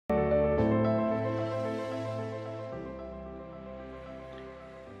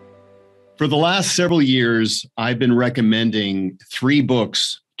For the last several years, I've been recommending 3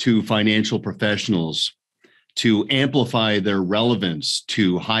 books to financial professionals to amplify their relevance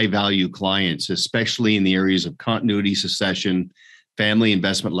to high-value clients, especially in the areas of continuity, succession, family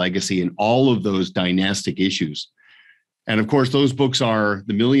investment legacy, and all of those dynastic issues. And of course, those books are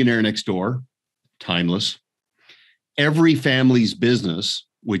The Millionaire Next Door, timeless, Every Family's Business,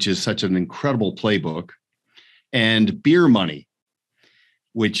 which is such an incredible playbook, and Beer Money,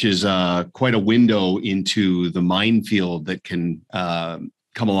 which is quite a window into the minefield that can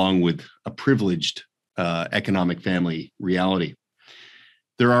come along with a privileged economic family reality.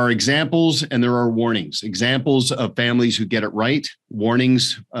 There are examples and there are warnings. Examples of families who get it right,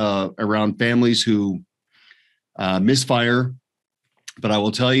 warnings around families who misfire. But I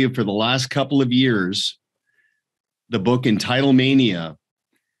will tell you, for the last couple of years, the book Entitlemania,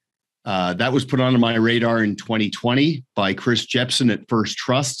 that was put onto my radar in 2020 by Chris Jepson at First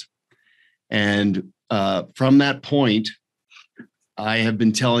Trust. And from that point, I have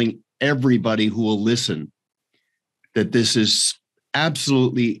been telling everybody who will listen that this is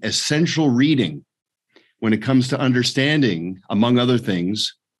absolutely essential reading when it comes to understanding, among other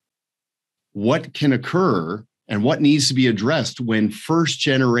things, what can occur and what needs to be addressed when first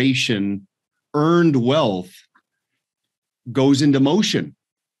generation earned wealth goes into motion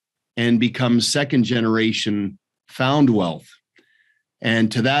and becomes second generation found wealth.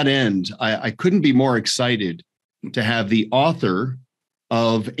 And to that end, I couldn't be more excited to have the author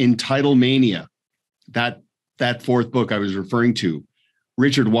of Entitlemania, that 4th book I was referring to,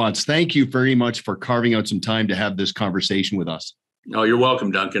 Richard Watts. Thank you very much for carving out some time to have this conversation with us. Oh, you're welcome,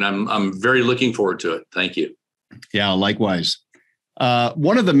 Duncan. I'm very looking forward to it. Thank you. Yeah, likewise.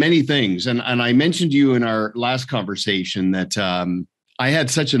 One of the many things, and I mentioned to you in our last conversation that I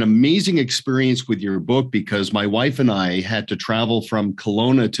had such an amazing experience with your book because my wife and I had to travel from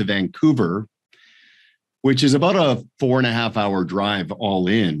Kelowna to Vancouver, which is about a 4.5-hour drive all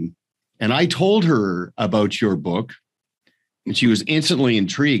in. And I told her about your book and she was instantly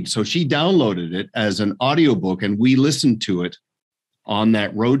intrigued. So she downloaded it as an audiobook and we listened to it on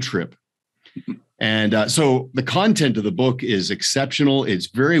that road trip. And so the content of the book is exceptional. It's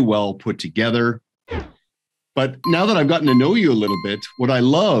very well put together. But now that I've gotten to know you a little bit, what I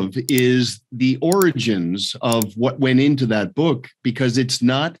love is the origins of what went into that book, because it's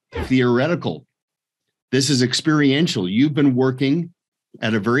not theoretical. This is experiential. You've been working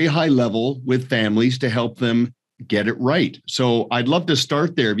at a very high level with families to help them get it right. So I'd love to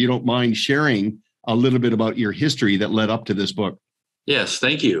start there, if you don't mind sharing a little bit about your history that led up to this book. Yes,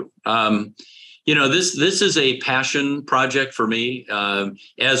 thank you. This is a passion project for me,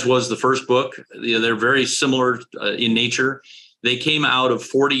 as was the first book. They're very similar in nature. They came out of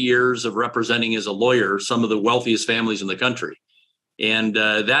 40 years of representing as a lawyer some of the wealthiest families in the country. And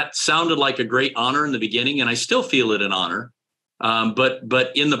that sounded like a great honor in the beginning, and I still feel it an honor.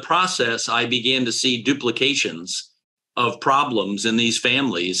 But in the process, I began to see duplications of problems in these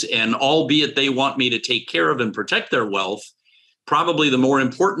families. And albeit they want me to take care of and protect their wealth, probably the more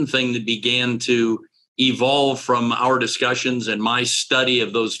important thing that began to evolve from our discussions and my study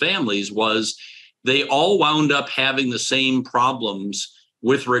of those families was they all wound up having the same problems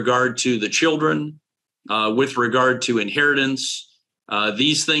with regard to the children, with regard to inheritance,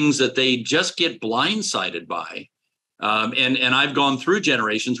 these things that they just get blindsided by. And I've gone through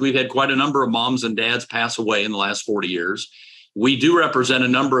generations. We've had quite a number of moms and dads pass away in the last 40 years. We do represent a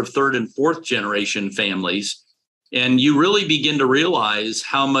number of 3rd and 4th generation families. And you really begin to realize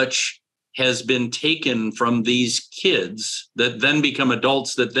how much has been taken from these kids that then become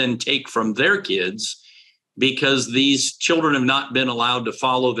adults that then take from their kids, because these children have not been allowed to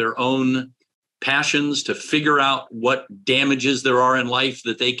follow their own passions, to figure out what damages there are in life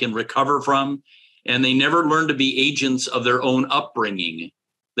that they can recover from. And they never learn to be agents of their own upbringing.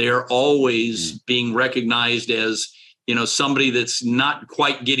 They are always being recognized as somebody that's not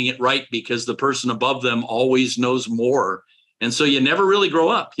quite getting it right because the person above them always knows more. And so you never really grow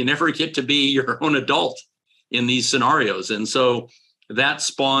up. You never get to be your own adult in these scenarios. And so that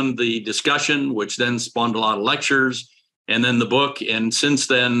spawned the discussion, which then spawned a lot of lectures and then the book. And since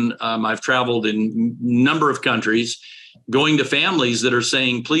then, I've traveled in a number of countries, going to families that are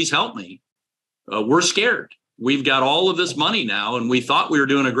saying, please help me. We're scared. We've got all of this money now, and we thought we were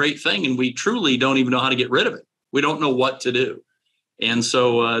doing a great thing, and we truly don't even know how to get rid of it. We don't know what to do. And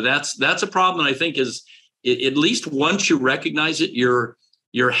so that's a problem that I think is, at least once you recognize it, you're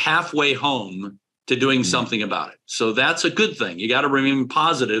halfway home to doing something about it. So that's a good thing. You got to remain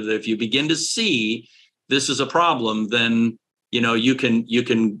positive that if you begin to see this is a problem, then you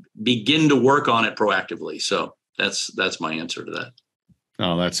can begin to work on it proactively. So that's my answer to that.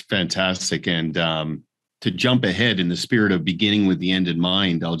 Oh, that's fantastic. And to jump ahead in the spirit of beginning with the end in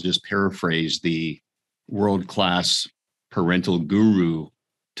mind, I'll just paraphrase the world-class parental guru,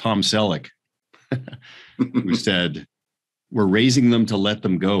 Tom Selleck, who said, we're raising them to let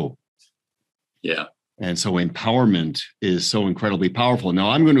them go. Yeah. And so empowerment is so incredibly powerful. Now,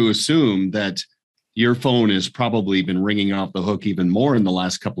 I'm going to assume that your phone has probably been ringing off the hook even more in the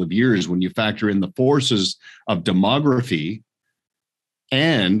last couple of years when you factor in the forces of demography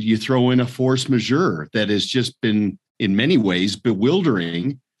and you throw in a force majeure that has just been, in many ways,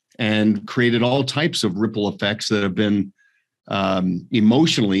 bewildering and created all types of ripple effects that have been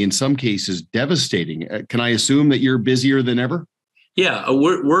emotionally, in some cases, devastating. Can I assume that you're busier than ever? Yeah,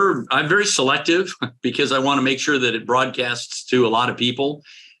 I'm very selective because I want to make sure that it broadcasts to a lot of people,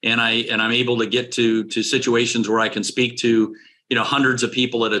 and I'm able to get to situations where I can speak to, hundreds of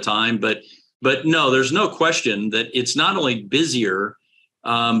people at a time. But no, there's no question that it's not only busier,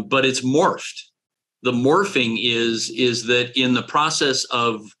 but it's morphed. The morphing is that in the process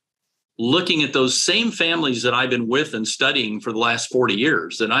of looking at those same families that I've been with and studying for the last 40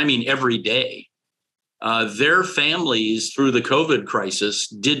 years, and I mean every day, their families through the COVID crisis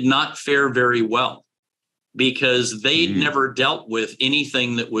did not fare very well because they'd never dealt with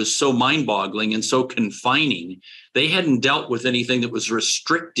anything that was so mind-boggling and so confining. They hadn't dealt with anything that was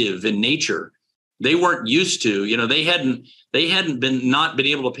restrictive in nature. They weren't used to, they hadn't been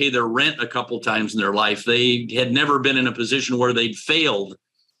able to pay their rent a couple times in their life. They had never been in a position where they'd failed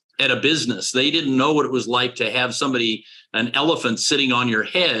at a business. They didn't know what it was like to have an elephant sitting on your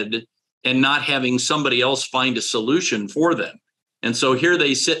head and not having somebody else find a solution for them. And so here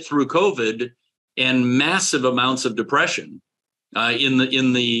they sit through COVID and massive amounts of depression in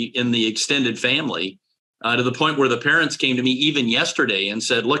the extended family, to the point where the parents came to me even yesterday and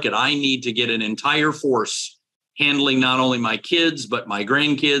said, look, I need to get an entire force handling not only my kids, but my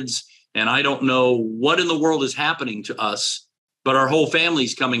grandkids. And I don't know what in the world is happening to us, but our whole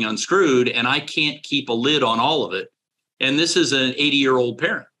family's coming unscrewed and I can't keep a lid on all of it. And this is an 80-year-old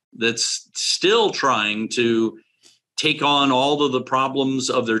parent that's still trying to take on all of the problems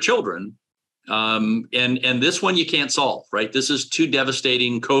of their children. And this one you can't solve, right? This is too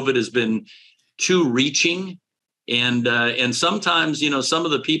devastating. COVID has been too reaching. And sometimes, some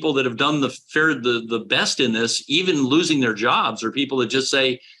of the people that have done the best in this, even losing their jobs, are people that just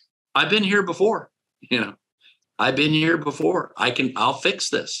say, I've been here before, I've been here before. I'll fix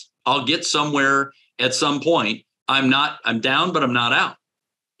this. I'll get somewhere at some point. I'm down, but I'm not out.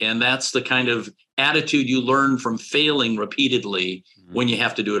 And that's the kind of attitude you learn from failing repeatedly when you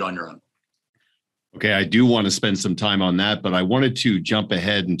have to do it on your own. Okay, I do want to spend some time on that, but I wanted to jump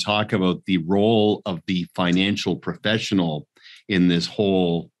ahead and talk about the role of the financial professional in this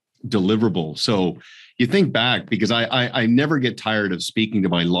whole deliverable. So you think back, because I never get tired of speaking to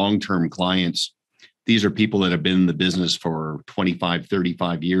my long-term clients. These are people that have been in the business for 25,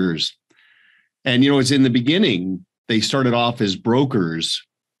 35 years. And, it's in the beginning, they started off as brokers,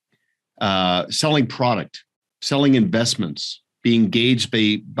 selling product, selling investments, being gauged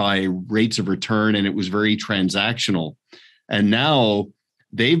by rates of return, and it was very transactional. And now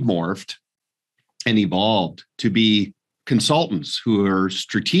they've morphed and evolved to be consultants who are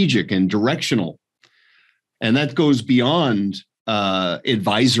strategic and directional. And that goes beyond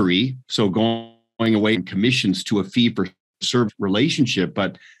advisory, so going away in commissions to a fee-for-service relationship.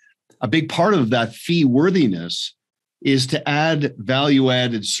 But a big part of that fee worthiness is to add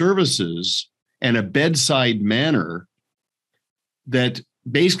value-added services and a bedside manner that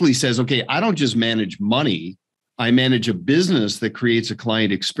basically says, okay, I don't just manage money. I manage a business that creates a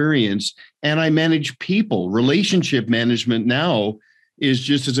client experience, and I manage people. Relationship management now is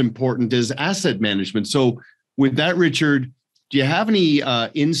just as important as asset management. So with that, Richard, do you have any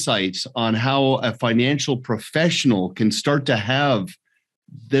insights on how a financial professional can start to have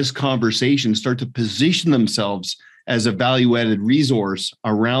this conversation, start to position themselves as a value-added resource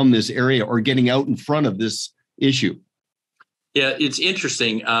around this area, or getting out in front of this issue? Yeah, it's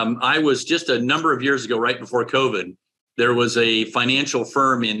interesting. I was just a number of years ago, right before COVID, there was a financial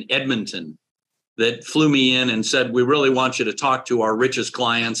firm in Edmonton that flew me in and said, we really want you to talk to our richest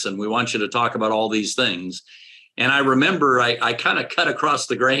clients and we want you to talk about all these things. And I remember I kind of cut across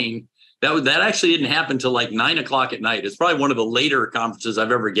the grain. That actually didn't happen till like 9 o'clock at night. It's probably one of the later conferences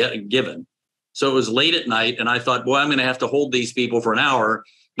I've ever given. So it was late at night and I thought, boy, I'm going to have to hold these people for an hour.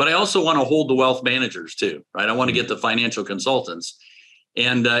 But I also want to hold the wealth managers too, right? I want to get the financial consultants.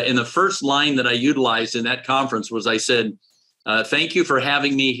 And in the first line that I utilized in that conference was I said, thank you for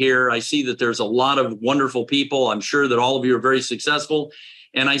having me here. I see that there's a lot of wonderful people. I'm sure that all of you are very successful.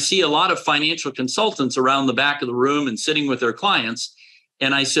 And I see a lot of financial consultants around the back of the room and sitting with their clients.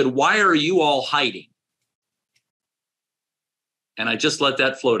 And I said, why are you all hiding? And I just let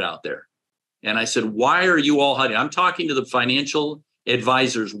that float out there. And I said, why are you all hiding? I'm talking to the financial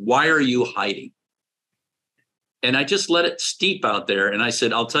advisors. Why are you hiding? And I just let it steep out there. And I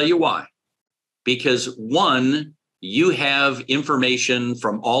said, I'll tell you why. Because one, you have information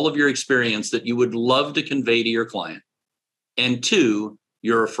from all of your experience that you would love to convey to your client. And two,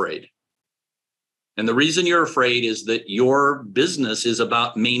 you're afraid. And the reason you're afraid is that your business is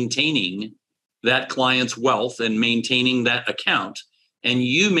about maintaining that client's wealth and maintaining that account. And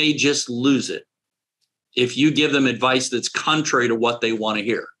you may just lose it if you give them advice that's contrary to what they want to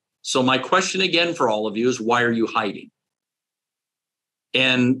hear. So my question again for all of you is, why are you hiding?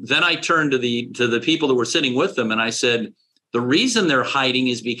 And then I turned to the people that were sitting with them and I said, the reason they're hiding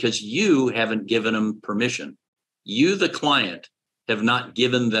is because you haven't given them permission. You, the client, have not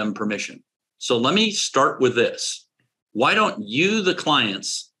given them permission. So let me start with this. Why don't you, the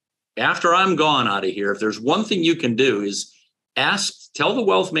clients, after I'm gone out of here, if there's one thing you can do is tell the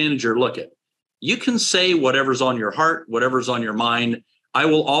wealth manager, look, you can say whatever's on your heart, whatever's on your mind. I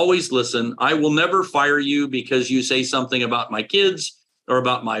will always listen. I will never fire you because you say something about my kids or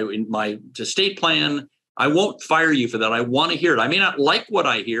about my estate plan. I won't fire you for that. I want to hear it. I may not like what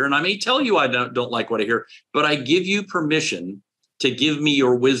I hear, and I may tell you I don't like what I hear, but I give you permission to give me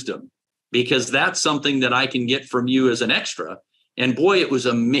your wisdom, because that's something that I can get from you as an extra. And boy, it was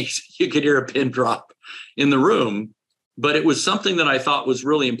amazing. You could hear a pin drop in the room, but it was something that I thought was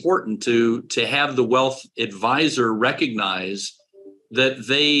really important to have the wealth advisor recognize that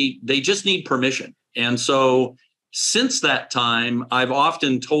they just need permission. And so since that time, I've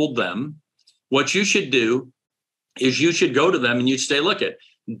often told them what you should do is you should go to them and you say, look,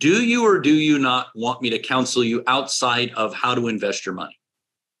 do you or do you not want me to counsel you outside of how to invest your money?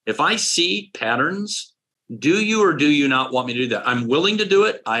 If I see patterns, do you or do you not want me to do that? I'm willing to do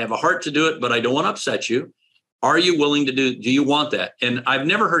it. I have a heart to do it, but I don't want to upset you. Are you willing to do you want that? And I've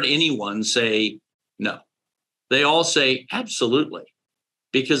never heard anyone say no. They all say absolutely,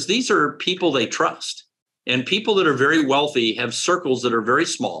 because these are people they trust. And people that are very wealthy have circles that are very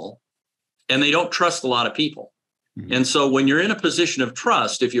small, and they don't trust a lot of people. Mm-hmm. And so when you're in a position of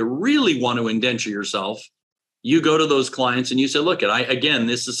trust, if you really want to indenture yourself, you go to those clients and you say, look, again,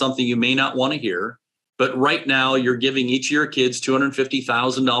 this is something you may not want to hear, but right now you're giving each of your kids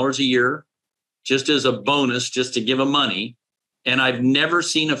 $250,000 a year just as a bonus, just to give them money. And I've never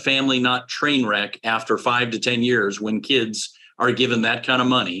seen a family not train wreck after 5 to 10 years when kids are given that kind of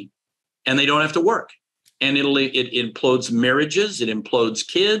money and they don't have to work. And it implodes marriages, it implodes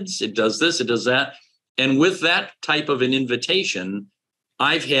kids, it does this, it does that. And with that type of an invitation,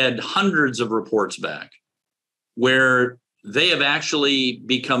 I've had hundreds of reports back where they have actually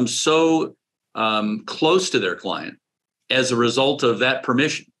become so close to their client as a result of that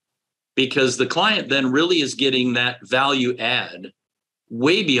permission, because the client then really is getting that value add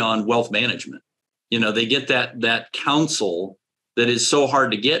way beyond wealth management. You know, they get that counsel that is so hard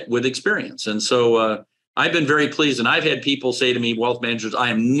to get with experience. And so I've been very pleased. And I've had people say to me, wealth managers, I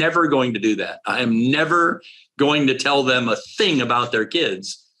am never going to do that. I am never going to tell them a thing about their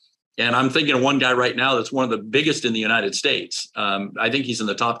kids. And I'm thinking of one guy right now that's one of the biggest in the United States. I think he's in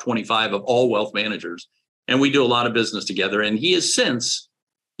the top 25 of all wealth managers. And we do a lot of business together. And he has since,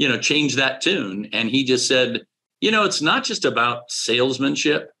 changed that tune. And he just said, it's not just about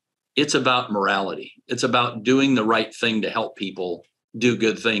salesmanship. It's about morality. It's about doing the right thing to help people do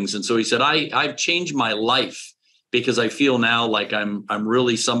good things. And so he said, I've changed my life because I feel now like I'm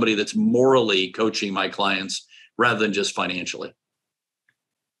really somebody that's morally coaching my clients rather than just financially.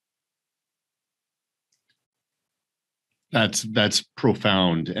 That's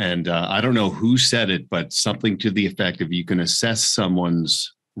profound. And I don't know who said it, but something to the effect of you can assess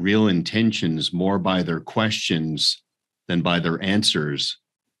someone's real intentions more by their questions than by their answers.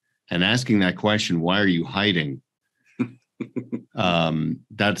 And asking that question, why are you hiding?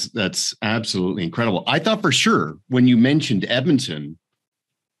 That's absolutely incredible. I thought for sure when you mentioned Edmonton,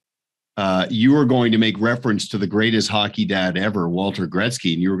 you were going to make reference to the greatest hockey dad ever, Walter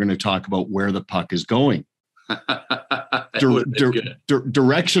Gretzky, and you were going to talk about where the puck is going.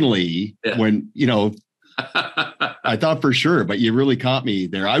 Directionally, yeah. When I thought for sure, but you really caught me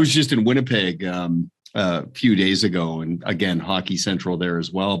there. I was just in Winnipeg a few days ago, and again, Hockey Central there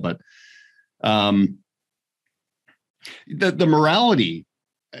as well. But the morality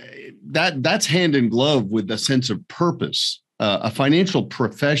that's hand in glove with the sense of purpose, a financial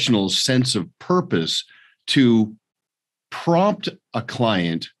professional's sense of purpose to prompt a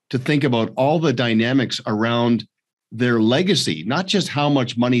client to think about all the dynamics around their legacy, not just how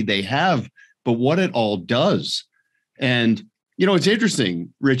much money they have, but what it all does. And It's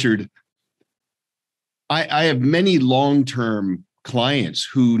interesting, Richard. I have many long-term clients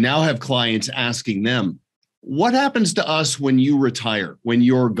who now have clients asking them, what happens to us when you retire, when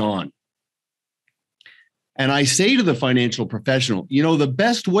you're gone? And I say to the financial professional, the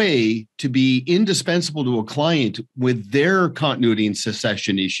best way to be indispensable to a client with their continuity and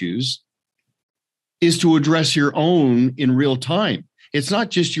succession issues is to address your own in real time. It's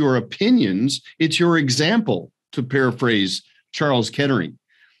not just your opinions, it's your example, to paraphrase Charles Kettering.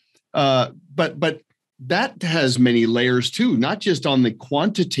 But that has many layers too, not just on the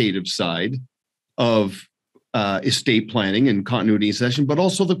quantitative side of estate planning and continuity and succession, but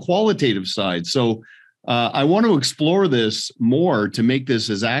also the qualitative side. So I want to explore this more to make this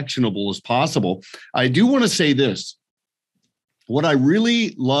as actionable as possible. I do want to say this. What I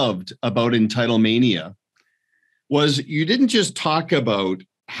really loved about Entitlemania was you didn't just talk about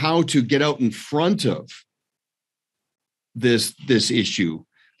how to get out in front of this issue,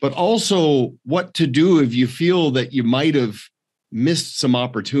 but also what to do if you feel that you might have missed some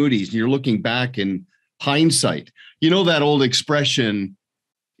opportunities and you're looking back in hindsight. That old expression,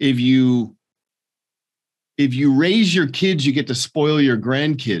 if you raise your kids, you get to spoil your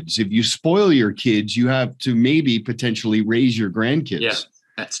grandkids. If you spoil your kids, you have to maybe potentially raise your grandkids. Yeah,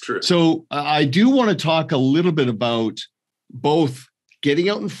 that's true. So I do want to talk a little bit about both getting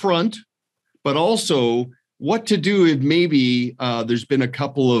out in front, but also what to do if maybe there's been a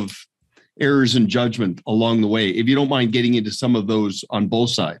couple of errors in judgment along the way, if you don't mind getting into some of those on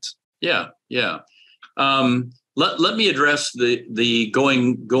both sides. Yeah. Let me address the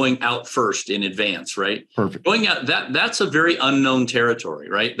going out first in advance, right? Perfect. Going out, that's a very unknown territory,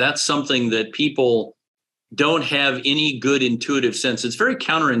 right? That's something that people don't have any good intuitive sense. It's very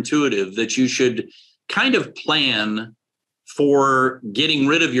counterintuitive that you should kind of plan for getting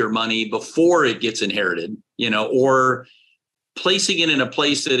rid of your money before it gets inherited, or placing it in a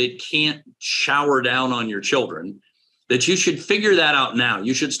place that it can't shower down on your children, that you should figure that out now.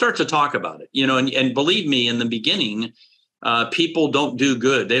 You should start to talk about it, and believe me, in the beginning, people don't do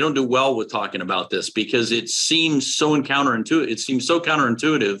good. They don't do well with talking about this because it seems so counterintuitive. It seems so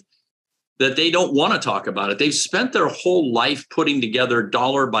counterintuitive that they don't want to talk about it. They've spent their whole life putting together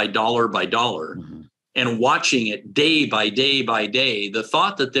dollar by dollar by dollar. Mm-hmm. And watching it day by day by day. The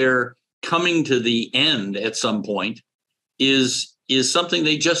thought that they're coming to the end at some point is something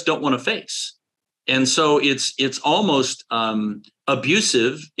they just don't want to face. And so it's almost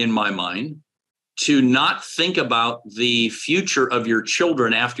abusive in my mind to not think about the future of your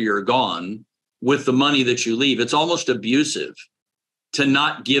children after you're gone with the money that you leave. It's almost abusive to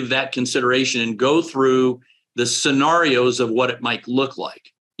not give that consideration and go through the scenarios of what it might look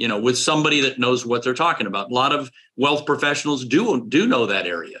like, with somebody that knows what they're talking about. A lot of wealth professionals do know that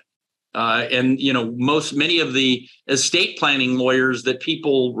area. And many of the estate planning lawyers that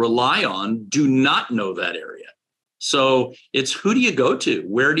people rely on do not know that area. So it's, who do you go to?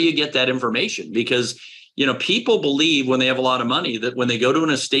 Where do you get that information? Because, people believe when they have a lot of money that when they go to an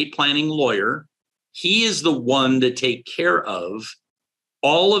estate planning lawyer, he is the one to take care of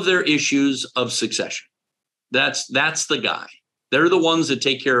all of their issues of succession. That's the guy. They're the ones that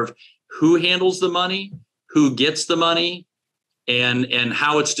take care of who handles the money, who gets the money, and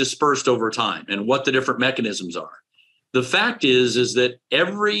how it's dispersed over time and what the different mechanisms are. The fact is that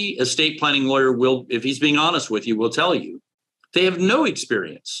every estate planning lawyer will, if he's being honest with you, will tell you they have no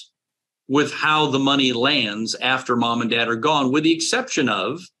experience with how the money lands after mom and dad are gone, with the exception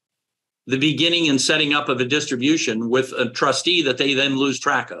of the beginning and setting up of a distribution with a trustee that they then lose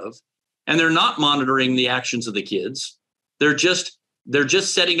track of. And they're not monitoring the actions of the kids. They're just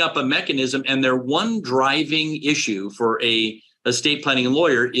setting up a mechanism, and their one driving issue for a estate planning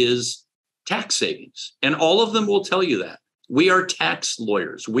lawyer is tax savings. And all of them will tell you that. We are tax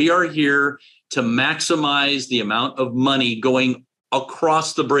lawyers. We are here to maximize the amount of money going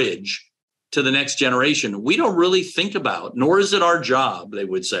across the bridge to the next generation. We don't really think about, nor is it our job, they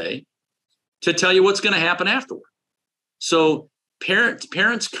would say, to tell you what's going to happen afterward. So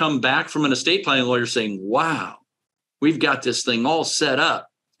parents come back from an estate planning lawyer saying, wow, we've got this thing all set up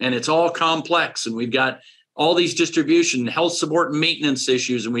and it's all complex, and we've got all these distribution, health support and maintenance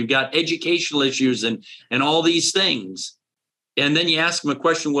issues, and we've got educational issues and all these things. And then you ask them a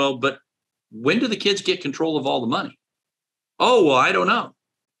question, well, but when do the kids get control of all the money? Oh, well, I don't know.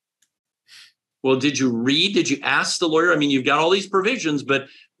 Well, did you read? Did you ask the lawyer? I mean, you've got all these provisions, but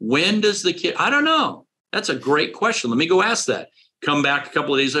when does the kid? I don't know. That's a great question. Let me go ask that. Come back a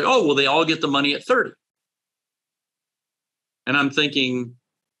couple of days, like, oh, well, they all get the money at 30. And I'm thinking,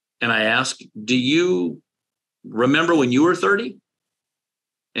 and I ask, do you remember when you were 30?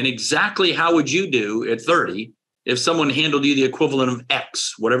 And exactly how would you do at 30 if someone handled you the equivalent of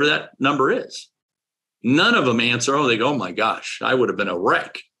X, whatever that number is? None of them answer, oh, they go, oh my gosh, I would have been a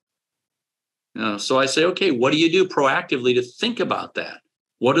wreck. So I say, okay, what do you do proactively to think about that?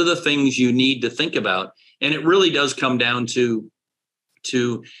 What are the things you need to think about? And it really does come down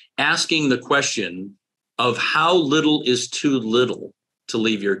to asking the question of how little is too little to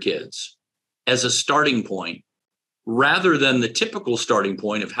leave your kids as a starting point, rather than the typical starting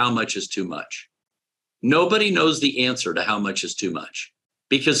point of how much is too much. Nobody knows the answer to how much is too much,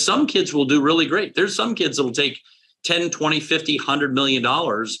 because some kids will do really great. There's some kids that will take 10, 20, 50, $100 million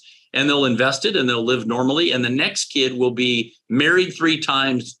and they'll invest it and they'll live normally. And the next kid will be married 3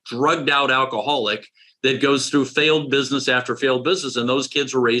 times, drugged out alcoholic that goes through failed business after failed business. And those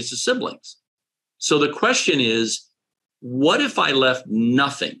kids were raised as siblings. So the question is, what if I left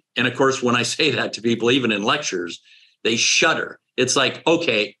nothing? And of course, when I say that to people, even in lectures, they shudder. It's like,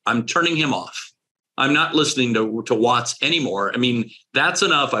 okay, I'm turning him off. I'm not listening to Watts anymore. I mean, that's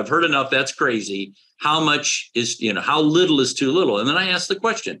enough. I've heard enough. That's crazy. How much is, how little is too little? And then I ask the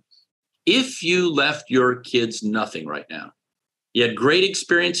question, if you left your kids nothing right now, you had great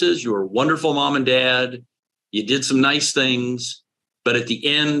experiences, you were a wonderful mom and dad, you did some nice things, but at the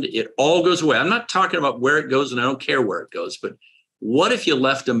end, it all goes away. I'm not talking about where it goes, and I don't care where it goes, but what if you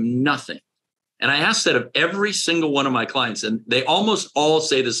left them nothing? And I ask that of every single one of my clients, and they almost all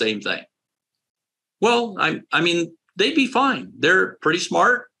say the same thing. Well, I mean, they'd be fine. They're pretty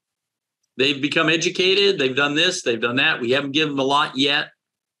smart. They've become educated. They've done this. They've done that. We haven't given them a lot yet.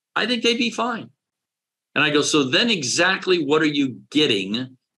 I think they'd be fine. And I go, so then exactly what are you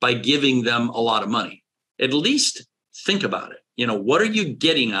getting by giving them a lot of money? At least think about it. What are you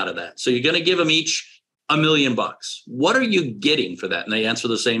getting out of that? So you're going to give them each $1 million. What are you getting for that? And they answer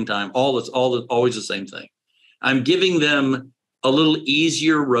the same time. Always the same thing. I'm giving them a little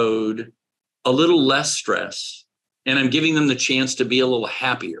easier road, a little less stress, and I'm giving them the chance to be a little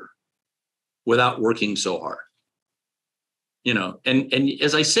happier without working so hard. And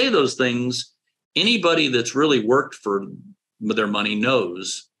as I say those things, anybody that's really worked for their money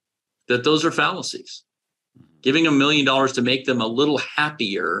knows that those are fallacies. Giving $1 million to make them a little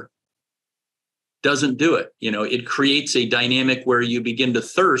happier doesn't do it. It creates a dynamic where you begin to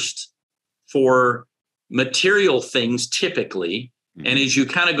thirst for material things typically. Mm-hmm. And as you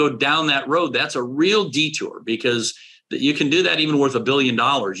kind of go down that road, that's a real detour, because you can do that even worth $1 billion.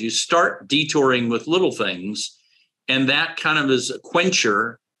 You start detouring with little things, and that kind of is a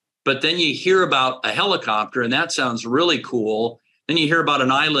quencher. But then you hear about a helicopter, and that sounds really cool. Then you hear about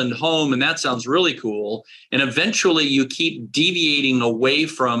an island home, and that sounds really cool. And eventually you keep deviating away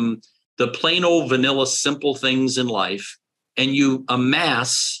from the plain old vanilla simple things in life, and you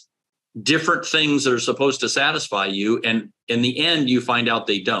amass different things that are supposed to satisfy you. And in the end, you find out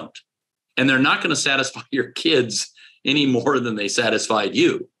they don't. And they're not going to satisfy your kids any more than they satisfied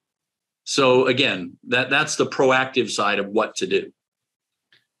you. So again, that's the proactive side of what to do.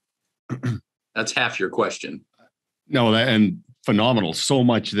 That's half your question. No, and phenomenal. So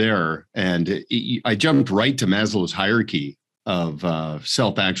much there. And I jumped right to Maslow's hierarchy of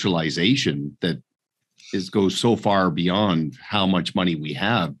self-actualization that goes so far beyond how much money we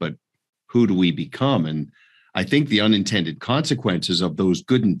have, but who do we become? And I think the unintended consequences of those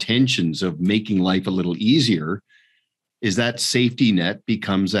good intentions of making life a little easier is that safety net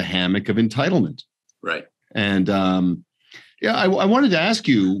becomes a hammock of entitlement. Right. And I wanted to ask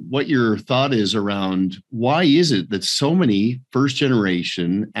you what your thought is around why is it that so many first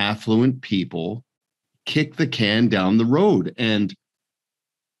generation affluent people kick the can down the road? And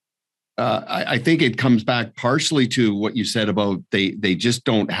I think it comes back partially to what you said about they just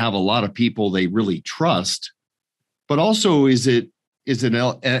don't have a lot of people they really trust, but also is an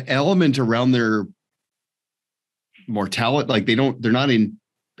element around their mortality, like they're not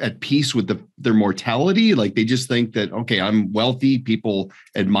at peace with their mortality. Like they just think that, okay, I'm wealthy, people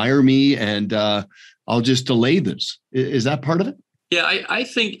admire me, and I'll just delay this. Is that part of it? Yeah,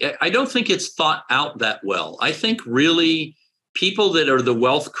 I don't think it's thought out that well. I think really people that are the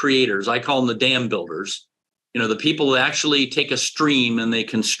wealth creators, I call them the dam builders, the people that actually take a stream and they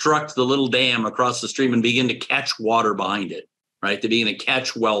construct the little dam across the stream and begin to catch water behind it, right? They begin to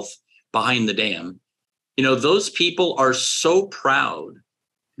catch wealth behind the dam. Those people are so proud.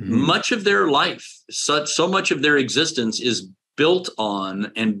 Mm-hmm. Much of their life, so much of their existence is built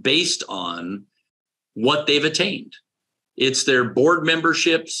on and based on what they've attained. It's their board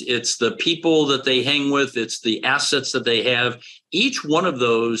memberships. It's the people that they hang with. It's the assets that they have. Each one of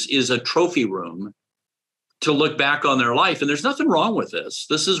those is a trophy room to look back on their life. And there's nothing wrong with this.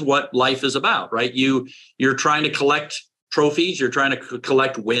 This is what life is about, right? You're trying to collect trophies. You're trying to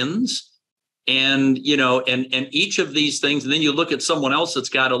collect wins. And, and each of these things, and then you look at someone else that's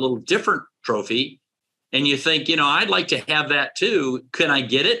got a little different trophy and you think, I'd like to have that too. Can I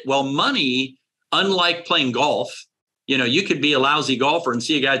get it? Well, money, unlike playing golf, you could be a lousy golfer and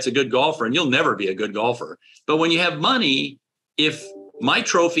see a guy that's a good golfer and you'll never be a good golfer. But when you have money, if my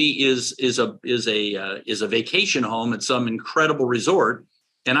trophy is a vacation home at some incredible resort,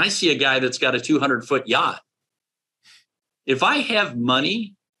 and I see a guy that's got a 200-foot yacht, if I have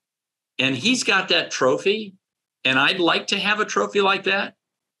money and he's got that trophy, and I'd like to have a trophy like that,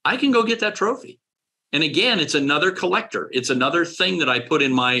 I can go get that trophy. And again, it's another collector. It's another thing that I put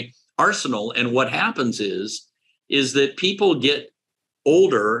in my arsenal. And what happens is that people get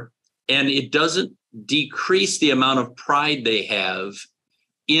older and it doesn't decrease the amount of pride they have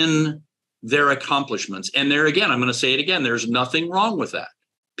in their accomplishments. And there again, I'm going to say it again, there's nothing wrong with that.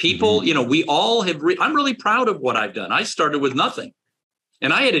 People, we all have, I'm really proud of what I've done. I started with nothing.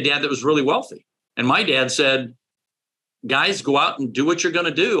 And I had a dad that was really wealthy. And my dad said, guys, go out and do what you're going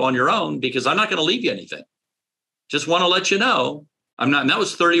to do on your own, because I'm not going to leave you anything. Just want to let you know I'm not. And that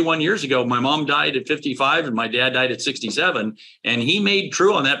was 31 years ago. My mom died at 55 and my dad died at 67. And he made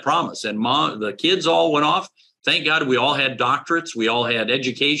true on that promise. And the kids all went off. Thank God we all had doctorates. We all had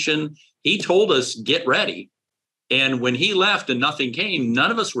education. He told us, get ready. And when he left and nothing came,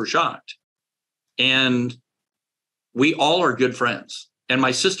 none of us were shocked. And we all are good friends. And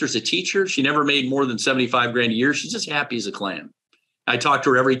my sister's a teacher. She never made more than 75 grand a year. She's just happy as a clam. I talk to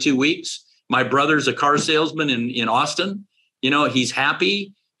her every 2 weeks. My brother's a car salesman in Austin. He's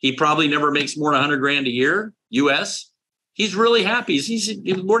happy. He probably never makes more than 100 grand a year, US. He's really happy. He's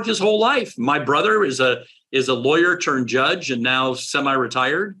worked his whole life. My brother is a lawyer turned judge and now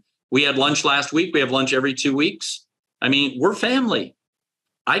semi-retired. We had lunch last week. We have lunch every 2 weeks. I mean, we're family.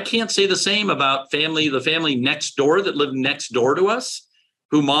 I can't say the same about the family next door that lived next door to us,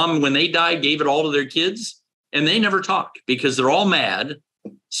 who mom, when they died, gave it all to their kids, and they never talk because they're all mad.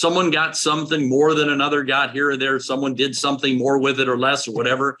 Someone got something more than another got here or there. Someone did something more with it or less or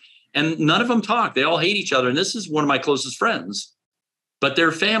whatever. And none of them talk. They all hate each other. And this is one of my closest friends, but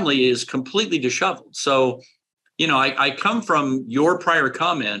their family is completely disheveled. So, I come from your prior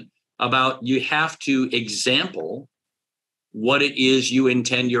comment about you have to example what it is you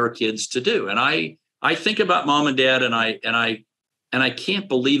intend your kids to do. And I think about mom and dad, and I can't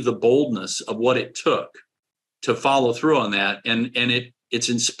believe the boldness of what it took to follow through on that. And it's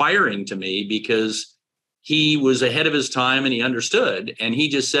inspiring to me because he was ahead of his time and he understood. And he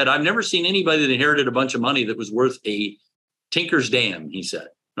just said, I've never seen anybody that inherited a bunch of money that was worth a tinker's damn, he said,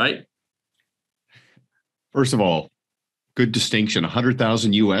 right? First of all, good distinction.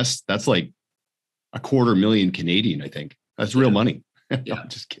 100,000 US, that's like $250,000 Canadian, I think. That's real money. Yeah. I'm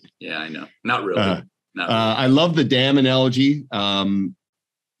just kidding. Yeah, I know. Not really. Not really. I love the dam analogy.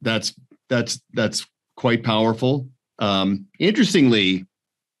 That's quite powerful. Interestingly,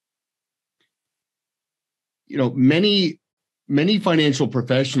 many financial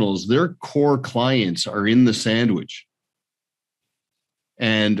professionals, their core clients are in the sandwich.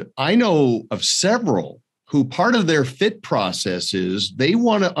 And I know of several who part of their fit process is they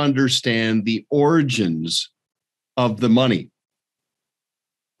want to understand the origins of the money.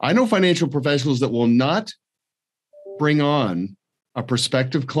 I know financial professionals that will not bring on a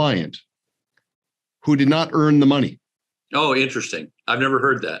prospective client who did not earn the money. Oh, interesting. I've never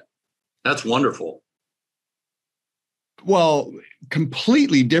heard that. That's wonderful. Well,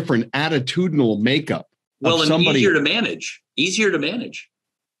 completely different attitudinal makeup. Well, and easier to manage.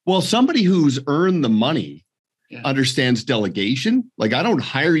 Well, somebody who's earned the money understands delegation. Like, I don't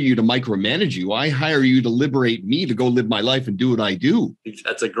hire you to micromanage you. I hire you to liberate me to go live my life and do what I do.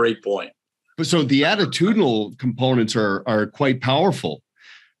 That's a great point. So the attitudinal components are quite powerful.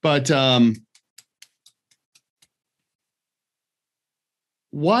 But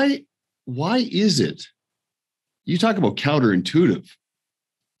why is it? You talk about counterintuitive.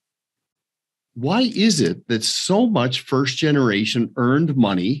 Why is it that so much first generation earned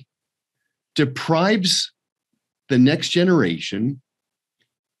money deprives the next generation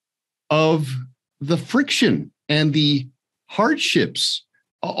of the friction and the hardships,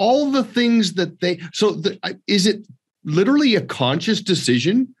 all the things that is it literally a conscious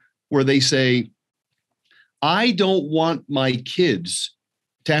decision where they say, I don't want my kids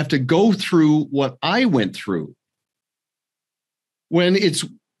to have to go through what I went through, when it's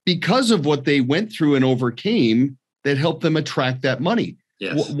because of what they went through and overcame that helped them attract that money?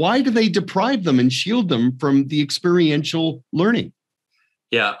 Yes. Why do they deprive them and shield them from the experiential learning?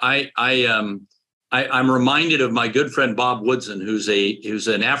 Yeah, I'm reminded of my good friend Bob Woodson, who's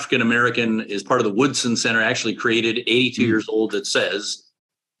an African American, is part of the Woodson Center, actually created, 82 years old, that says,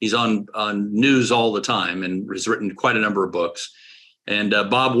 He's on news all the time and has written quite a number of books. And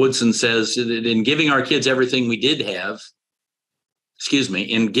Bob Woodson says that in giving our kids everything we did have,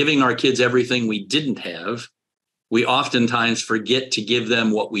 in giving our kids everything we didn't have, we oftentimes forget to give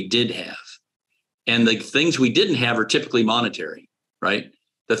them what we did have. And the things we didn't have are typically monetary, right?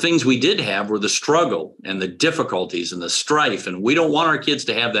 The things we did have were the struggle and the difficulties and the strife, and we don't want our kids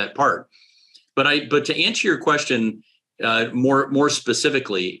to have that part. But to answer your question more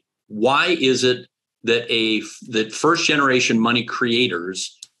specifically, why is it that first generation money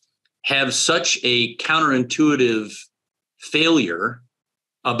creators have such a counterintuitive failure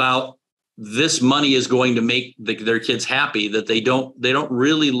about this money is going to make their kids happy, that they don't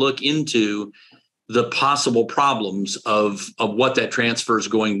really look into the possible problems of what that transfer is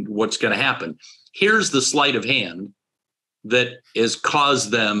what's going to happen? Here's the sleight of hand that has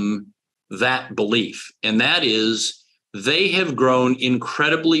caused them that belief. And that is, they have grown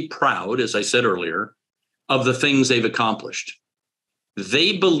incredibly proud, as I said earlier, of the things they've accomplished.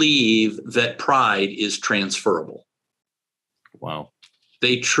 They believe that pride is transferable. Wow.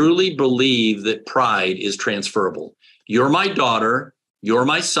 They truly believe that pride is transferable. You're my daughter. You're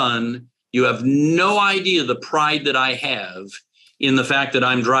my son. You have no idea the pride that I have in the fact that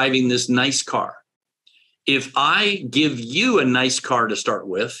I'm driving this nice car. If I give you a nice car to start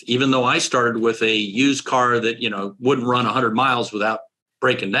with, even though I started with a used car that, wouldn't run 100 miles without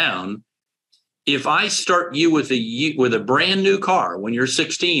breaking down, if I start you with a brand new car when you're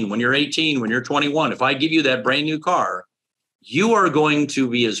 16, when you're 18, when you're 21, if I give you that brand new car, you are going to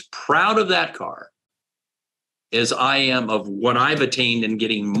be as proud of that car as I am of what I've attained in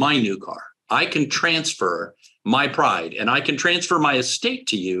getting my new car. I can transfer my pride and I can transfer my estate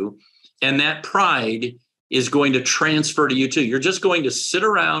to you, and that pride is going to transfer to you too. You're just going to sit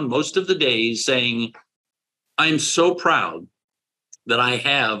around most of the days saying, I'm so proud that I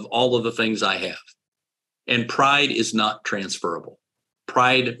have all of the things I have. And pride is not transferable.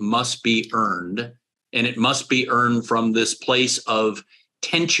 Pride must be earned, and it must be earned from this place of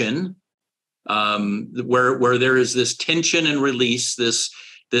tension, where there is this tension and release, this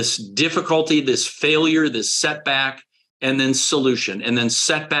difficulty, this failure, this setback, and then solution, and then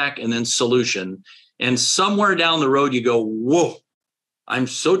setback, and then solution. And somewhere down the road, you go, whoa, I'm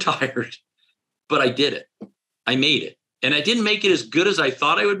so tired, but I did it. I made it. And I didn't make it as good as I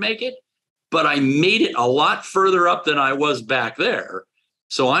thought I would make it, but I made it a lot further up than I was back there.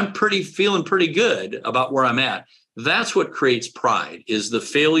 So I'm feeling pretty good about where I'm at. That's what creates pride, is the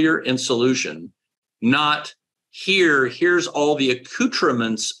failure and solution, not here's all the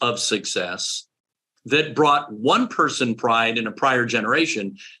accoutrements of success that brought one person pride in a prior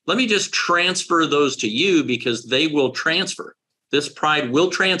generation. Let me just transfer those to you because they will transfer. This pride will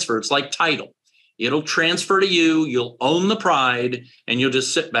transfer. It's like title. It'll transfer to you. You'll own the pride and you'll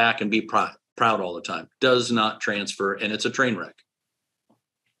just sit back and be proud all the time. Does not transfer, and it's a train wreck.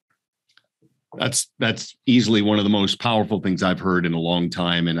 That's easily one of the most powerful things I've heard in a long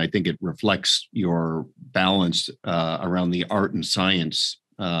time. And I think it reflects your balance around the art and science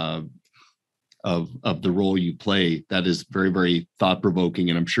of the role you play. That is very, very thought-provoking.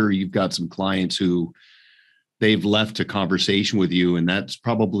 And I'm sure you've got some clients who they've left a conversation with you, and that's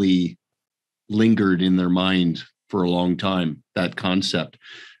probably lingered in their mind for a long time, that concept.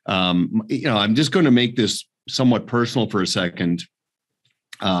 I'm just going to make this somewhat personal for a second.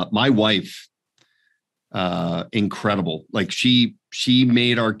 My wife, incredible. Like she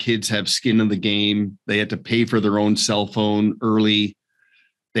made our kids have skin in the game. They had to pay for their own cell phone early.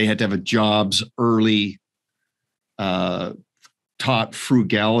 They had to have jobs early, taught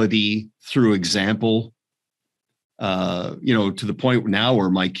frugality through example, to the point now where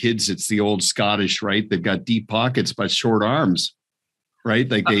my kids, it's the old Scottish, right? They've got deep pockets, but short arms, right?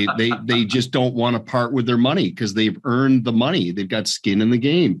 Like they just don't want to part with their money because they've earned the money. They've got skin in the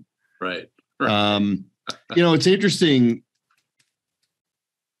game. Right. It's interesting.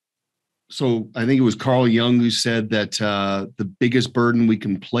 So I think it was Carl Jung who said that the biggest burden we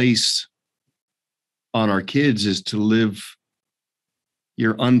can place on our kids is to live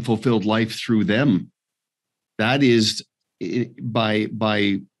your unfulfilled life through them. That is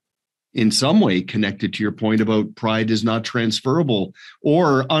by in some way connected to your point about pride is not transferable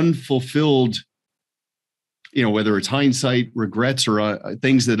or unfulfilled, whether it's hindsight, regrets, or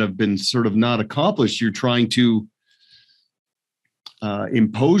things that have been sort of not accomplished. You're trying to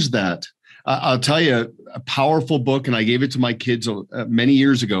impose that. I'll tell you a powerful book, and I gave it to my kids many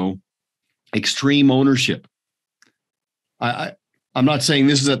years ago, Extreme Ownership. I'm not saying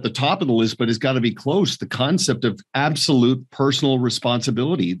this is at the top of the list, but it's got to be close. The concept of absolute personal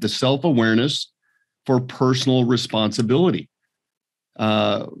responsibility, the self-awareness for personal responsibility.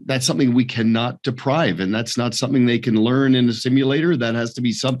 that's something we cannot deprive, and that's not something they can learn in a simulator. That has to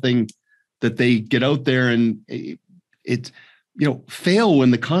be something that they get out there and fail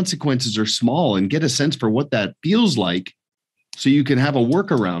when the consequences are small and get a sense for what that feels like, so you can have a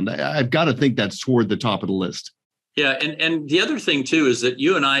workaround. I've got to think that's toward the top of the list. Yeah, and the other thing too is that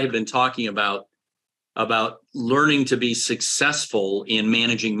you and I have been talking about learning to be successful in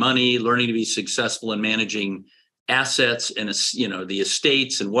managing money, learning to be successful in managing assets and the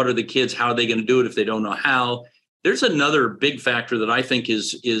estates, and what are the kids, how are they going to do it if they don't know how. There's another big factor that I think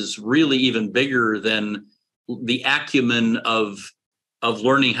is really even bigger than the acumen of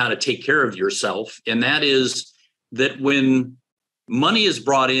learning how to take care of yourself, and that is that when money is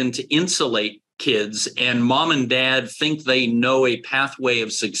brought in to insulate kids and mom and dad think they know a pathway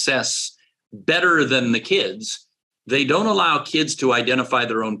of success better than the kids, they don't allow kids to identify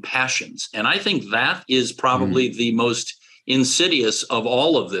their own passions. And I think that is probably the most insidious of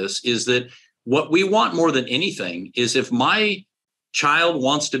all of this, is that what we want more than anything is, if my child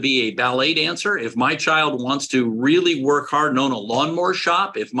wants to be a ballet dancer, if my child wants to really work hard and own a lawnmower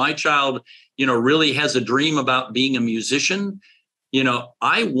shop, if my child, really has a dream about being a musician,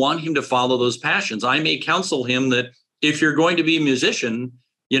 I want him to follow those passions. I may counsel him that if you're going to be a musician,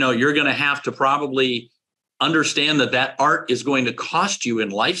 you're going to have to probably understand that art is going to cost you in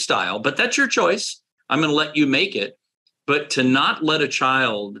lifestyle, but that's your choice. I'm going to let you make it. But to not let a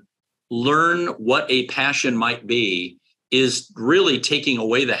child learn what a passion might be is really taking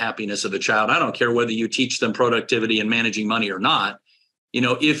away the happiness of the child. I don't care whether you teach them productivity and managing money or not.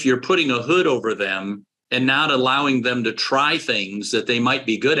 If you're putting a hood over them and not allowing them to try things that they might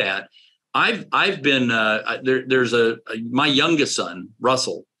be good at. I've been my youngest son,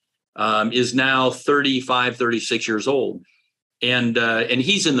 Russell, is now 35, 36 years old. And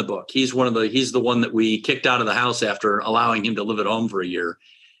he's in the book. He's the one that we kicked out of the house after allowing him to live at home for a year.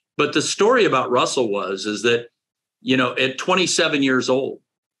 But the story about Russell is that, at 27 years old,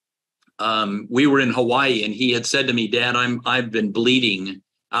 we were in Hawaii, and he had said to me, "Dad, I've been bleeding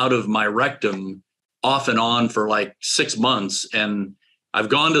out of my rectum off and on for like 6 months. And I've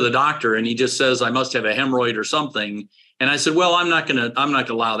gone to the doctor, and he just says I must have a hemorrhoid or something." And I said, "Well, I'm not going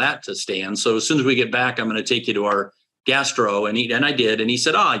to allow that to stand. So as soon as we get back, I'm going to take you to our gastro." And I did. And he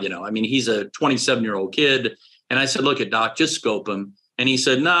said, he's a 27-year-old kid. And I said, "Look at doc, just scope him." And he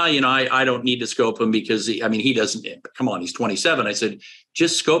said, "No, I don't need to scope him because he doesn't, come on, he's 27. I said,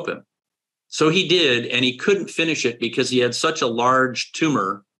 "Just scope him." So he did. And he couldn't finish it because he had such a large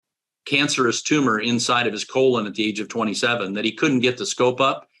cancerous tumor inside of his colon at the age of 27 that he couldn't get the scope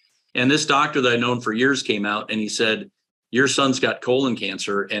up. And this doctor that I'd known for years came out and he said, "Your son's got colon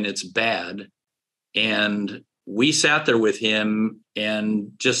cancer and it's bad." And we sat there with him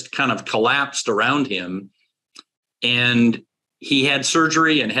and just kind of collapsed around him. And he had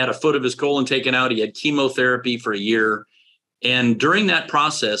surgery and had a foot of his colon taken out. He had chemotherapy for a year. And during that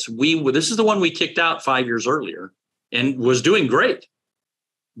process, this is the one we kicked out 5 years earlier and was doing great.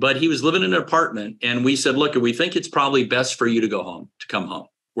 But he was living in an apartment, and we said, "Look, we think it's probably best for you to come home.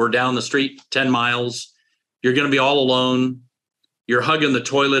 We're down the street 10 miles. You're going to be all alone. You're hugging the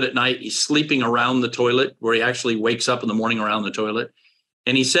toilet at night." He's sleeping around the toilet, where he actually wakes up in the morning around the toilet.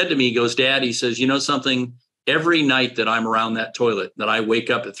 And he said to me, he goes, "Dad," he says, "you know something? Every night that I'm around that toilet, that I wake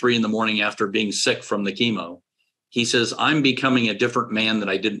up at 3 a.m. after being sick from the chemo," he says, "I'm becoming a different man that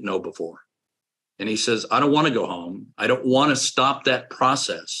I didn't know before." And he says, "I don't want to go home. I don't want to stop that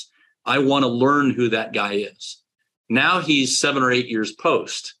process. I want to learn who that guy is." Now he's 7 or 8 years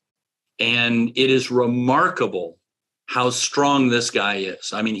post. And it is remarkable how strong this guy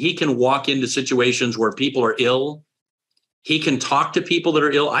is. He can walk into situations where people are ill. He can talk to people that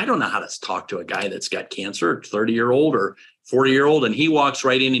are ill. I don't know how to talk to a guy that's got cancer, 30-year-old or 40-year-old. And he walks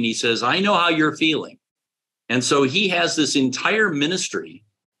right in and he says, "I know how you're feeling." And so he has this entire ministry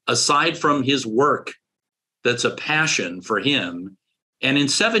aside from his work that's a passion for him. And in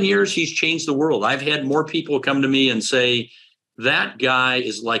 7 years, he's changed the world. I've had more people come to me and say, "That guy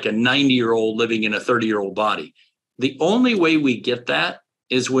is like a 90-year-old living in a 30-year-old body." The only way we get that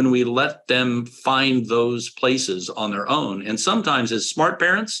is when we let them find those places on their own. And sometimes as smart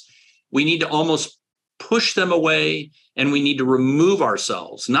parents, we need to almost push them away, and we need to remove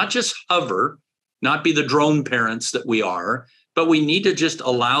ourselves, not just hover, not be the drone parents that we are, but we need to just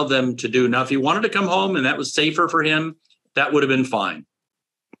allow them to do. Now, if he wanted to come home and that was safer for him, that would have been fine.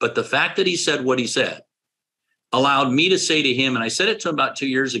 But the fact that he said what he said allowed me to say to him, and I said it to him about 2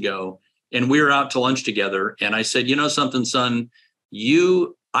 years ago, and we were out to lunch together, and I said, "You know something, son,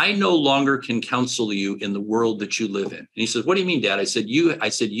 I no longer can counsel you in the world that you live in." And he says, "What do you mean, Dad?" I said,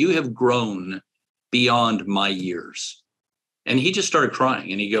 you have grown beyond my years. And he just started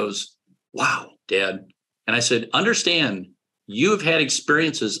crying and he goes, wow, Dad. And I said, understand, you have had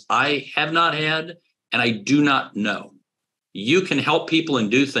experiences I have not had and I do not know. You can help people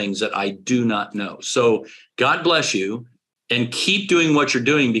and do things that I do not know. So God bless you and keep doing what you're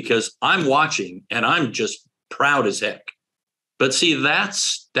doing, because I'm watching and I'm just proud as heck. But see,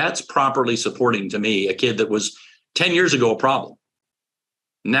 that's properly supporting to me a kid that was 10 years ago a problem.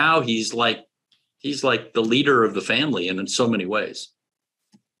 Now he's like the leader of the family, and in so many ways.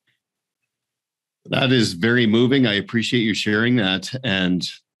 That is very moving. I appreciate you sharing that. And,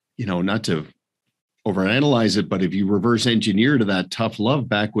 not to overanalyze it, but if you reverse engineer to that tough love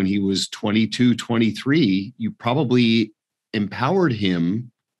back when he was 22, 23, you probably empowered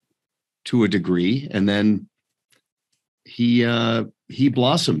him to a degree. And then he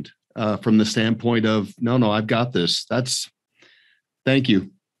blossomed from the standpoint of, no, I've got this. Thank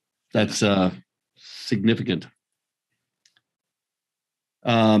you. That's significant.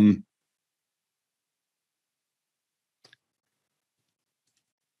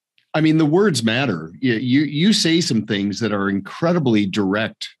 The words matter. You say some things that are incredibly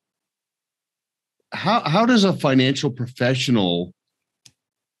direct. How does a financial professional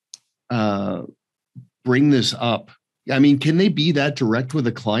bring this up? Can they be that direct with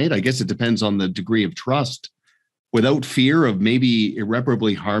a client? I guess it depends on the degree of trust, without fear of maybe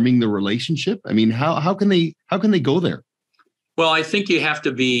irreparably harming the relationship. How can they go there? Well, I think you have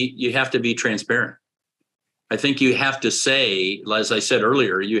to be transparent. I think you have to say, as I said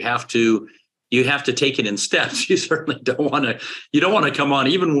earlier, you have to take it in steps. You certainly don't want to come on,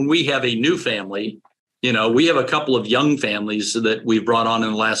 even when we have a new family. We have a couple of young families that we've brought on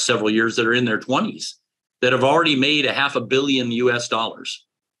in the last several years that are in their 20s that have already made $500 million US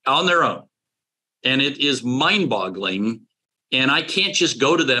on their own. And it is mind-boggling. And I can't just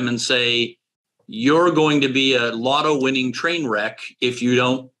go to them and say, you're going to be a lotto winning train wreck if you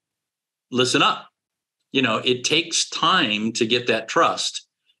don't listen up. It takes time to get that trust,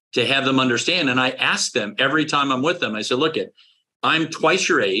 to have them understand. And I ask them every time I'm with them, I said, look, I'm twice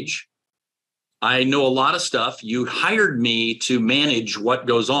your age. I know a lot of stuff. You hired me to manage what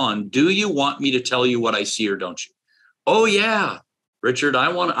goes on. Do you want me to tell you what I see or don't you? Oh, yeah, Richard, I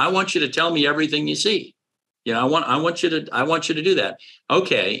want you to tell me everything you see. I want you to do that.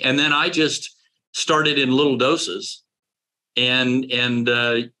 Okay. And then I just started in little doses. And then,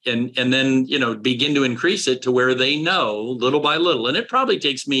 begin to increase it to where they know little by little. And it probably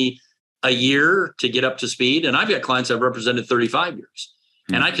takes me a year to get up to speed. And I've got clients I've represented 35 years,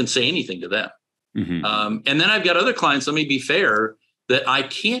 and I can say anything to them. Mm-hmm. And then I've got other clients, let me be fair, that I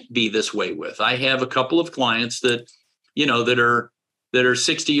can't be this way with. I have a couple of clients that, that are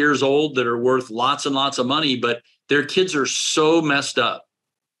 60 years old, that are worth lots and lots of money, but their kids are so messed up.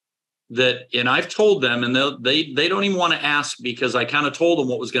 And I've told them, and they don't even want to ask, because I kind of told them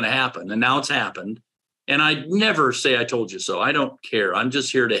what was going to happen, and now it's happened. And I never say I told you so. I don't care. I'm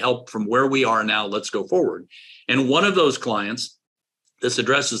just here to help from where we are now. Let's go forward. And one of those clients, this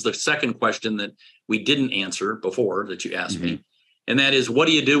addresses the second question that we didn't answer before that you asked me, and that is, what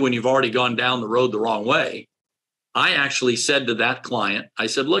do you do when you've already gone down the road the wrong way? I actually said to that client, I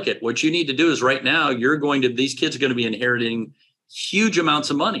said, look, what you need to do is right now, these kids are going to be inheriting huge amounts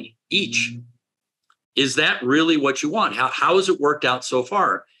of money each. Is that really what you want? How has it worked out so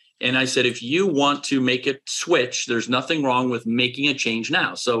far? And I said, if you want to make it switch, there's nothing wrong with making a change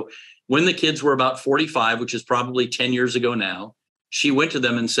now. So when the kids were about 45, which is probably 10 years ago now, she went to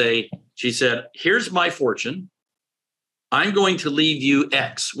them and she said, here's my fortune. I'm going to leave you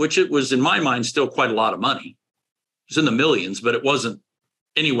X, which it was in my mind still quite a lot of money. It was in the millions, but it wasn't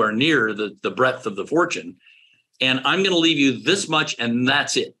anywhere near the breadth of the fortune. And I'm going to leave you this much, and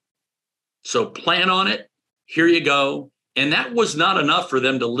that's it. So plan on it. Here you go. And that was not enough for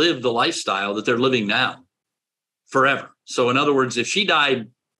them to live the lifestyle that they're living now forever. So in other words, if she died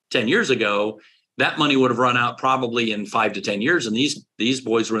 10 yeyears ago, that money would have run out probably in 5 to 10 years. And these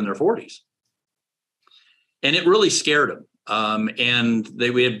boys were in their 40s. And it really scared them.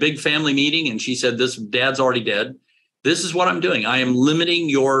 We had a big family meeting, and she said, this dad's already dead. This is what I'm doing. I am limiting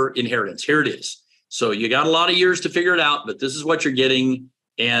your inheritance. Here it is. So you got a lot of years to figure it out, but this is what you're getting,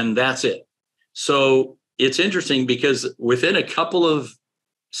 and that's it. So it's interesting because within a couple of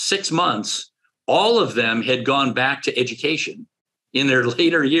 6 months, all of them had gone back to education in their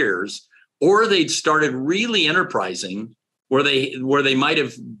later years, or they'd started really enterprising where they might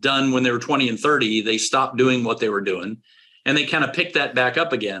have done when they were 20 and 30, they stopped doing what they were doing, and they kind of picked that back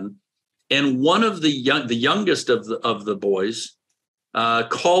up again. And one of the youngest of the boys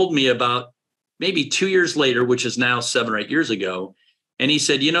called me about maybe 2 years later, which is now 7 or 8 years ago. And he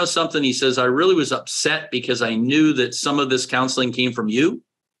said, you know something? He says, I really was upset because I knew that some of this counseling came from you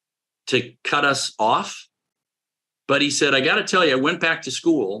to cut us off. But he said, I got to tell you, I went back to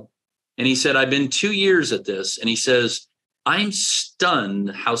school, and he said, I've been 2 years at this. And he says, I'm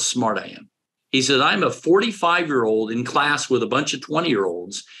stunned how smart I am. He said, I'm a 45-year-old in class with a bunch of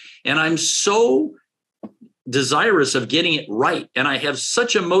 20-year-olds, and I'm so desirous of getting it right. And I have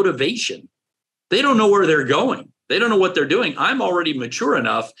such a motivation. They don't know where they're going. They don't know what they're doing. I'm already mature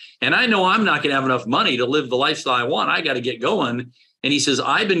enough, and I know I'm not going to have enough money to live the lifestyle I want. I got to get going. And he says,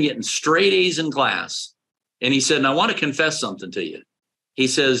 I've been getting straight A's in class. And he said, and I want to confess something to you. He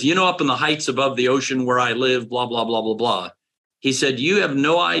says, you know, up in the heights above the ocean where I live, blah, blah, blah, blah, blah. He said, you have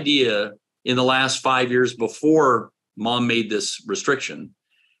no idea in the last 5 years before Mom made this restriction,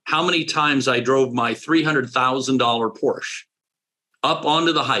 how many times I drove my $300,000 Porsche up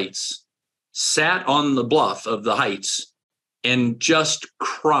onto the heights, sat on the bluff of the heights, and just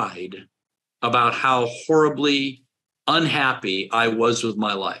cried about how horribly unhappy I was with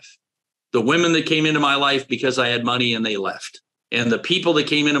my life. The women that came into my life because I had money and they left. And the people that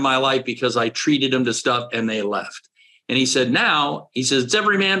came into my life because I treated them to stuff and they left. And he said, now, he says, it's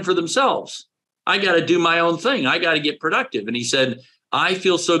every man for themselves. I got to do my own thing. I got to get productive. And he said, I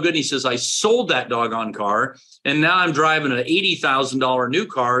feel so good. He says, I sold that doggone car, and now I'm driving an $80,000 new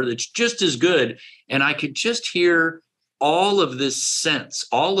car that's just as good. And I could just hear all of this sense,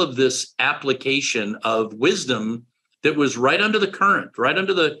 all of this application of wisdom that was right under the current, right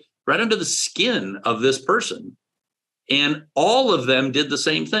under the skin of this person. And all of them did the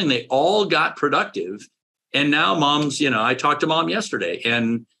same thing. They all got productive. And now Mom's, I talked to Mom yesterday,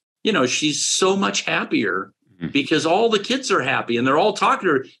 and, she's so much happier because all the kids are happy and they're all talking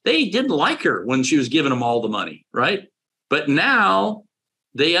to her. They didn't like her when she was giving them all the money, right? But now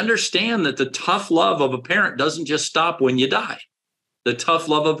they understand that the tough love of a parent doesn't just stop when you die. The tough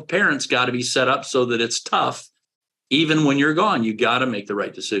love of a parent's got to be set up so that it's tough. Even when you're gone, you got to make the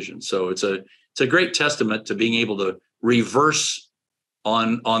right decision. So it's a great testament to being able to reverse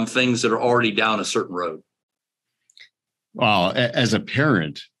on things that are already down a certain road. Well, as a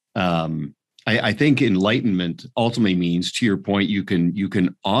parent, I think enlightenment ultimately means, to your point, you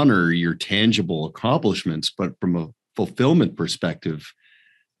can honor your tangible accomplishments, but from a fulfillment perspective,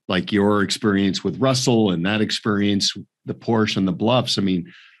 like your experience with Russell and that experience, the Porsche and the Bluffs, I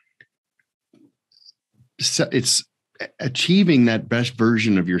mean, it's achieving that best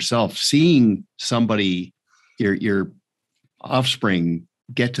version of yourself, seeing somebody, your offspring,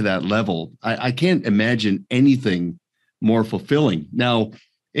 get to that level. I can't imagine anything more fulfilling. Now,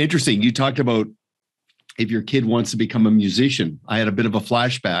 interesting, you talked about if your kid wants to become a musician. I had a bit of a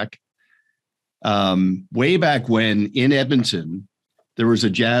flashback. Way back when in Edmonton, there was a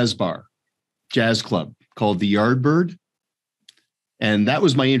jazz club called the Yardbird. And that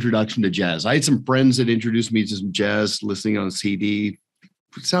was my introduction to jazz. I had some friends that introduced me to some jazz, listening on CD.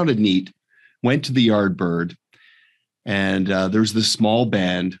 It sounded neat. Went to the Yardbird, and there's this small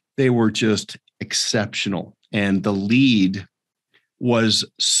band. They were just exceptional. And the lead was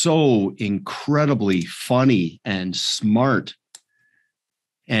so incredibly funny and smart.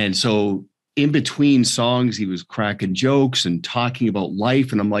 And so in between songs, he was cracking jokes and talking about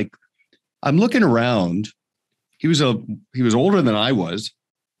life. And I'm looking around. He was older than I was.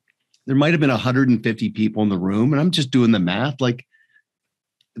 There might have been 150 people in the room. And I'm just doing the math. Like,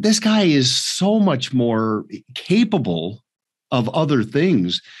 this guy is so much more capable of other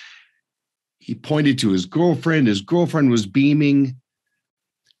things. He pointed to his girlfriend. His girlfriend was beaming.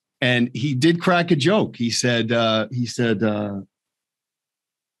 And he did crack a joke. He said, what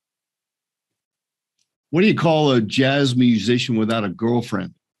do you call a jazz musician without a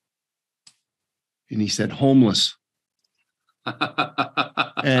girlfriend? And he said, homeless.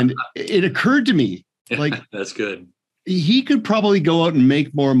 And it occurred to me, like, that's good. He could probably go out and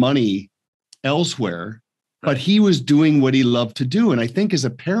make more money elsewhere, but he was doing what he loved to do. And I think as a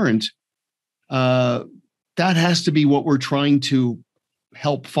parent, that has to be what we're trying to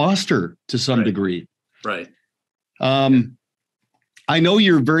help foster to some degree. Right. I know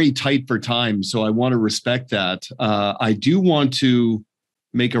you're very tight for time, so I want to respect that. I do want to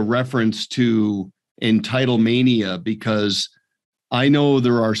make a reference to Entitlemania, because I know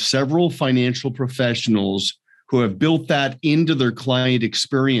there are several financial professionals who have built that into their client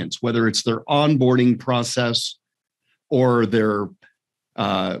experience, whether it's their onboarding process or their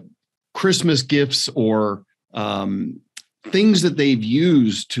Christmas gifts or things that they've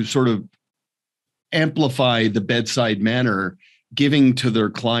used to sort of amplify the bedside manner, giving to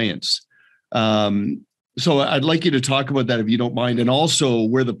their clients. So I'd like you to talk about that if you don't mind, and also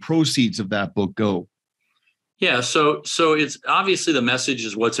where the proceeds of that book go. Yeah, so it's obviously the message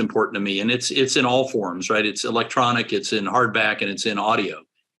is what's important to me, and it's in all forms, right? It's electronic, it's in hardback, and it's in audio.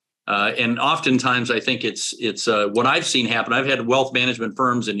 And oftentimes, I think it's what I've seen happen. I've had wealth management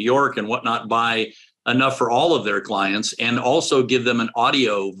firms in New York and whatnot buy enough for all of their clients, and also give them an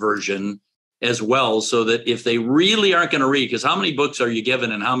audio version as well, so that if they really aren't going to read, because how many books are you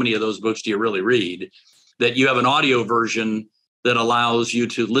given, and how many of those books do you really read? That you have an audio version that allows you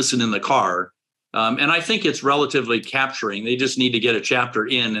to listen in the car. And I think it's relatively capturing. They just need to get a chapter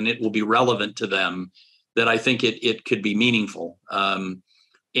in, and it will be relevant to them. That I think it could be meaningful. And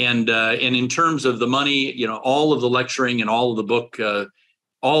in terms of the money, all of the lecturing and all of the book,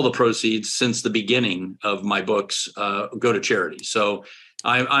 all the proceeds since the beginning of my books go to charity. So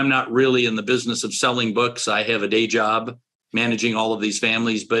I'm not really in the business of selling books. I have a day job managing all of these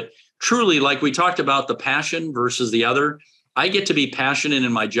families. But truly, like we talked about the passion versus the other, I get to be passionate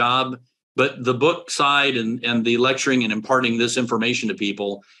in my job. But the book side and the lecturing and imparting this information to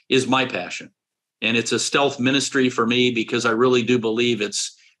people is my passion. And it's a stealth ministry for me, because I really do believe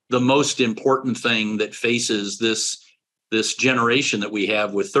it's the most important thing that faces this generation that we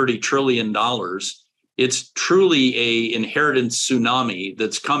have with $30 trillion. It's truly a inheritance tsunami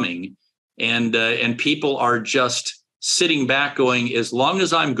that's coming. And people are just sitting back going, as long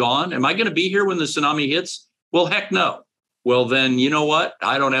as I'm gone, am I going to be here when the tsunami hits? Well, heck no. Well, then, you know what?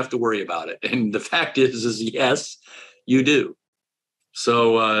 I don't have to worry about it. And the fact is yes, you do.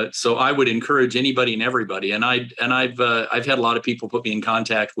 So I would encourage anybody and everybody. And I've had a lot of people put me in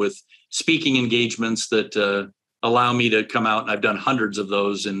contact with speaking engagements that allow me to come out. And I've done hundreds of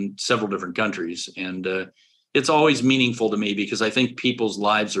those in several different countries. And it's always meaningful to me, because I think people's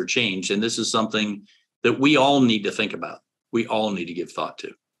lives are changed. And this is something that we all need to think about. We all need to give thought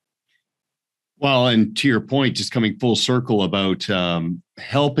to. Well, and to your point, just coming full circle about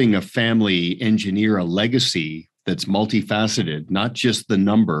helping a family engineer a legacy that's multifaceted, not just the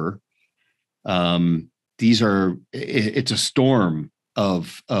number. It's a storm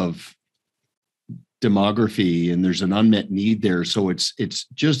of demography, and there's an unmet need there. So it's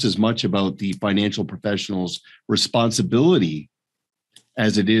just as much about the financial professional's responsibility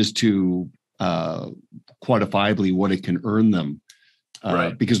as it is to quantifiably what it can earn them.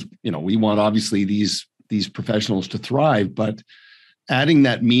 Right. Because, we want obviously these professionals to thrive, but adding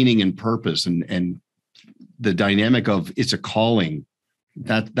that meaning and purpose and the dynamic of it's a calling,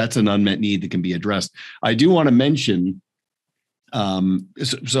 that's an unmet need that can be addressed. I do want to mention,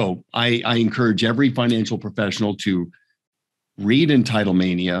 so I encourage every financial professional to read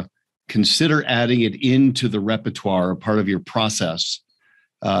Entitlemania, consider adding it into the repertoire, part of your process,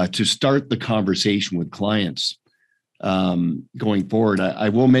 to start the conversation with clients. Going forward, I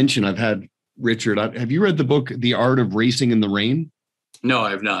will mention, I've had Richard, have you read the book, The Art of Racing in the Rain? No,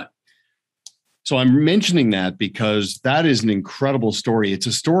 I have not. So I'm mentioning that because that is an incredible story. It's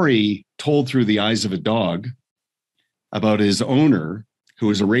a story told through the eyes of a dog about his owner,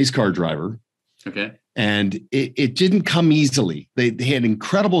 who is a race car driver. Okay. And it didn't come easily. They had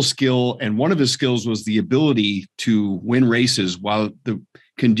incredible skill. And one of his skills was the ability to win races while the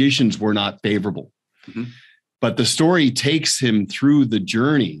conditions were not favorable. Mm-hmm. But the story takes him through the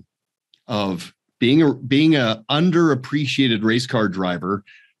journey of being a underappreciated race car driver,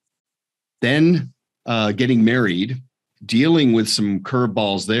 then getting married, dealing with some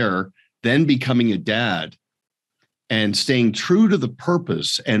curveballs there, then becoming a dad, and staying true to the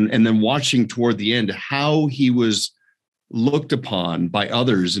purpose, and then watching toward the end how he was looked upon by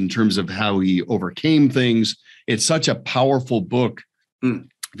others in terms of how he overcame things. It's such a powerful book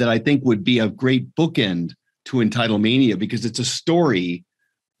that I think would be a great bookend to Entitlemania, because it's a story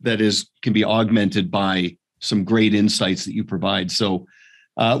that can be augmented by some great insights that you provide. So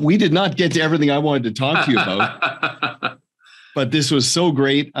we did not get to everything I wanted to talk to you about, but this was so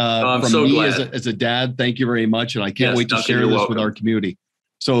great. I'm from so me glad. as a dad, thank you very much. And I can't wait to Duncan, share you're this welcome. with our community.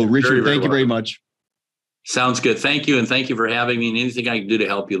 So Richard, thank you very much. Sounds good. Thank you. And thank you for having me. And anything I can do to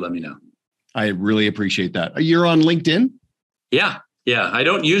help you, let me know. I really appreciate that. You're on LinkedIn? Yeah. I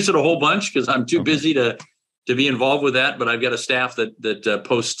don't use it a whole bunch because I'm too busy to be involved with that. But I've got a staff that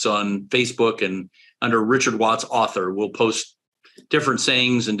posts on Facebook, and under Richard Watts Author, we'll post different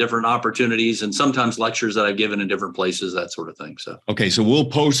sayings and different opportunities, and sometimes lectures that I've given in different places, that sort of thing. So, okay. So we'll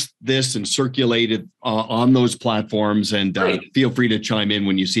post this and circulate it on those platforms, and feel free to chime in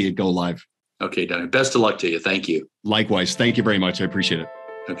when you see it go live. Okay, Duncan. Best of luck to you. Thank you. Likewise. Thank you very much. I appreciate it.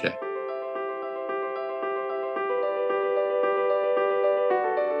 Okay.